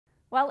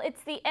Well,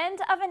 it's the end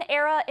of an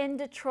era in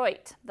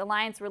Detroit. The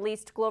Lions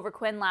released Glover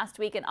Quin last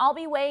week, and I'll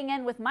be weighing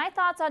in with my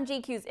thoughts on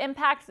GQ's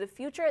impact, the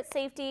future at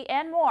safety,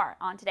 and more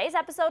on today's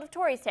episode of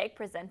Tori's Take,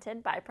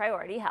 presented by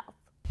Priority Health.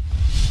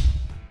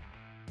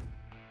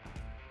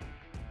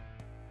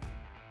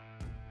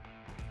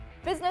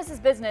 Business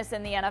is business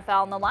in the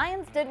NFL, and the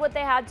Lions did what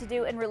they had to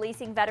do in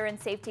releasing veteran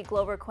safety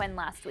Glover Quin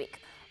last week.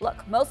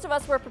 Look, most of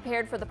us were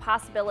prepared for the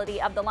possibility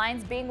of the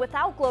Lions being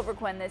without Glover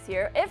Quin this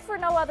year, if for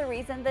no other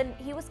reason than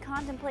he was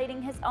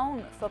contemplating his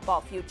own football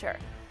future.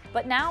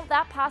 But now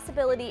that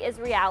possibility is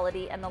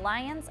reality, and the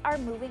Lions are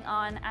moving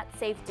on at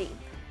safety.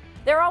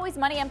 There are always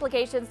money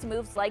implications to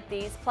moves like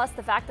these, plus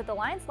the fact that the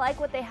Lions like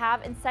what they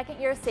have in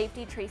second-year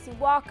safety Tracy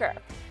Walker.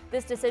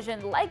 This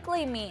decision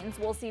likely means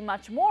we'll see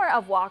much more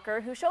of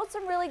Walker, who showed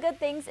some really good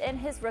things in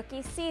his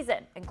rookie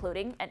season,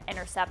 including an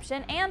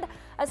interception and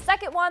a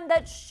second one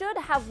that should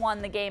have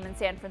won the game in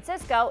San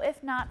Francisco,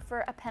 if not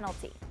for a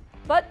penalty.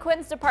 But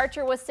Quin's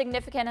departure was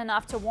significant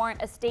enough to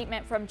warrant a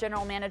statement from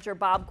General Manager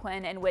Bob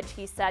Quinn in which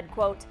he said,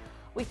 quote,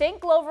 "We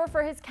thank Glover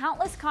for his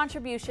countless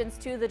contributions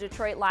to the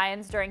Detroit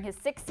Lions during his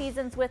 6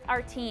 seasons with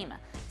our team.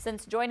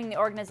 Since joining the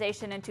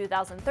organization in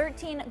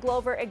 2013,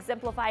 Glover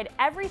exemplified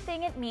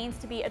everything it means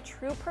to be a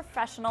true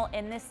professional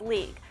in this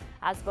league,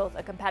 as both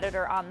a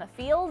competitor on the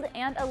field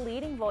and a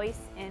leading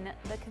voice in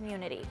the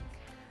community."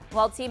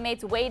 While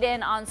teammates weighed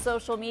in on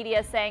social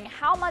media saying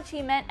how much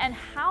he meant and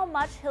how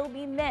much he'll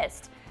be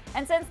missed.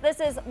 And since this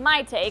is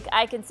my take,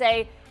 I can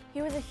say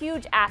he was a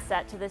huge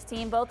asset to this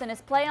team, both in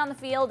his play on the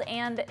field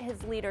and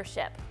his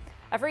leadership.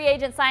 A free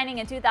agent signing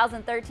in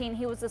 2013,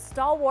 he was a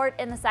stalwart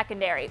in the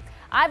secondary.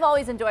 I've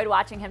always enjoyed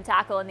watching him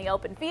tackle in the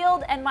open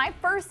field, and my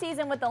first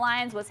season with the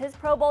Lions was his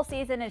Pro Bowl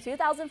season in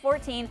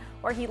 2014,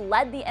 where he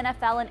led the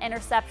NFL in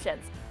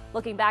interceptions.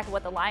 Looking back at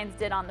what the Lions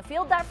did on the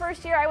field that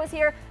first year I was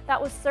here, that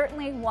was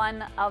certainly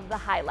one of the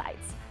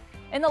highlights.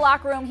 In the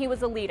locker room, he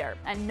was a leader,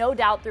 and no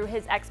doubt through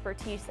his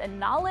expertise and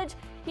knowledge,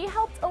 he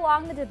helped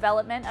along the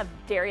development of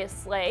Darius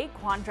Slay,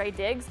 Quandre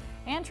Diggs,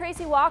 and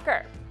Tracy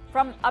Walker.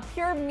 From a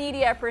pure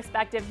media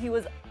perspective, he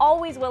was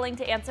always willing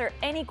to answer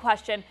any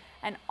question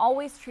and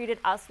always treated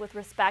us with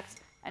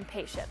respect and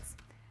patience.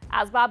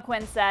 As Bob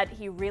Quinn said,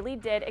 he really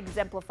did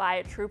exemplify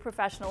a true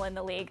professional in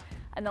the league,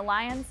 and the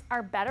Lions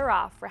are better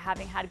off for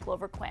having had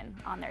Glover Quin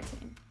on their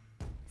team.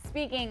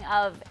 Speaking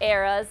of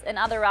eras and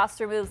other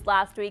roster moves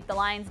last week, the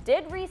Lions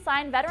did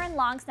re-sign veteran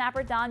long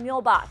snapper Don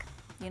Muhlbach.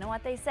 You know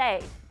what they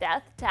say,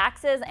 death,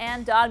 taxes,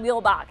 and Don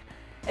Muhlbach.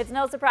 It's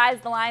no surprise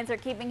the Lions are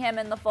keeping him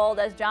in the fold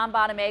as John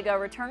Bonamego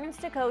returns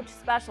to coach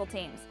special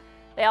teams.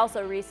 They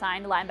also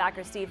re-signed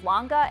linebacker Steve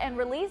Longa and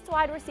released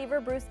wide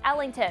receiver Bruce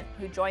Ellington,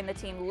 who joined the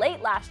team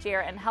late last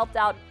year and helped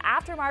out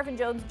after Marvin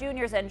Jones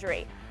Jr.'s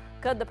injury.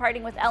 Could the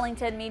parting with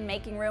Ellington mean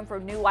making room for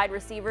new wide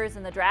receivers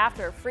in the draft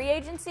or free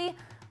agency?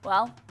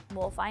 Well,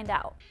 we'll find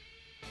out.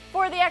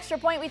 For the extra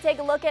point, we take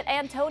a look at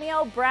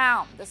Antonio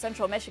Brown. The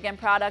Central Michigan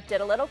product did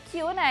a little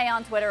Q&A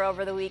on Twitter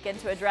over the weekend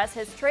to address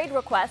his trade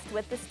request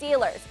with the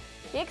Steelers.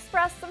 He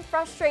expressed some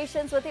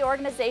frustrations with the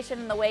organization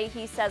and the way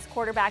he says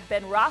quarterback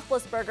Ben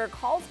Roethlisberger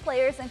calls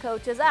players and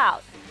coaches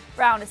out.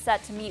 Brown is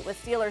set to meet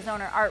with Steelers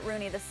owner Art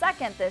Rooney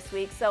II this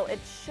week, so it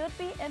should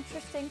be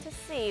interesting to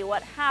see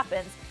what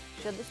happens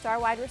should the star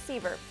wide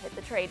receiver hit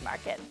the trade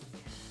market.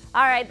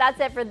 All right, that's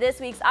it for this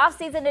week's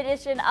off-season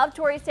edition of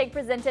Tori's Take,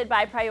 presented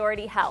by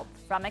Priority Health.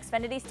 From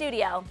Xfinity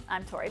Studio,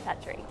 I'm Tori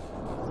Petry.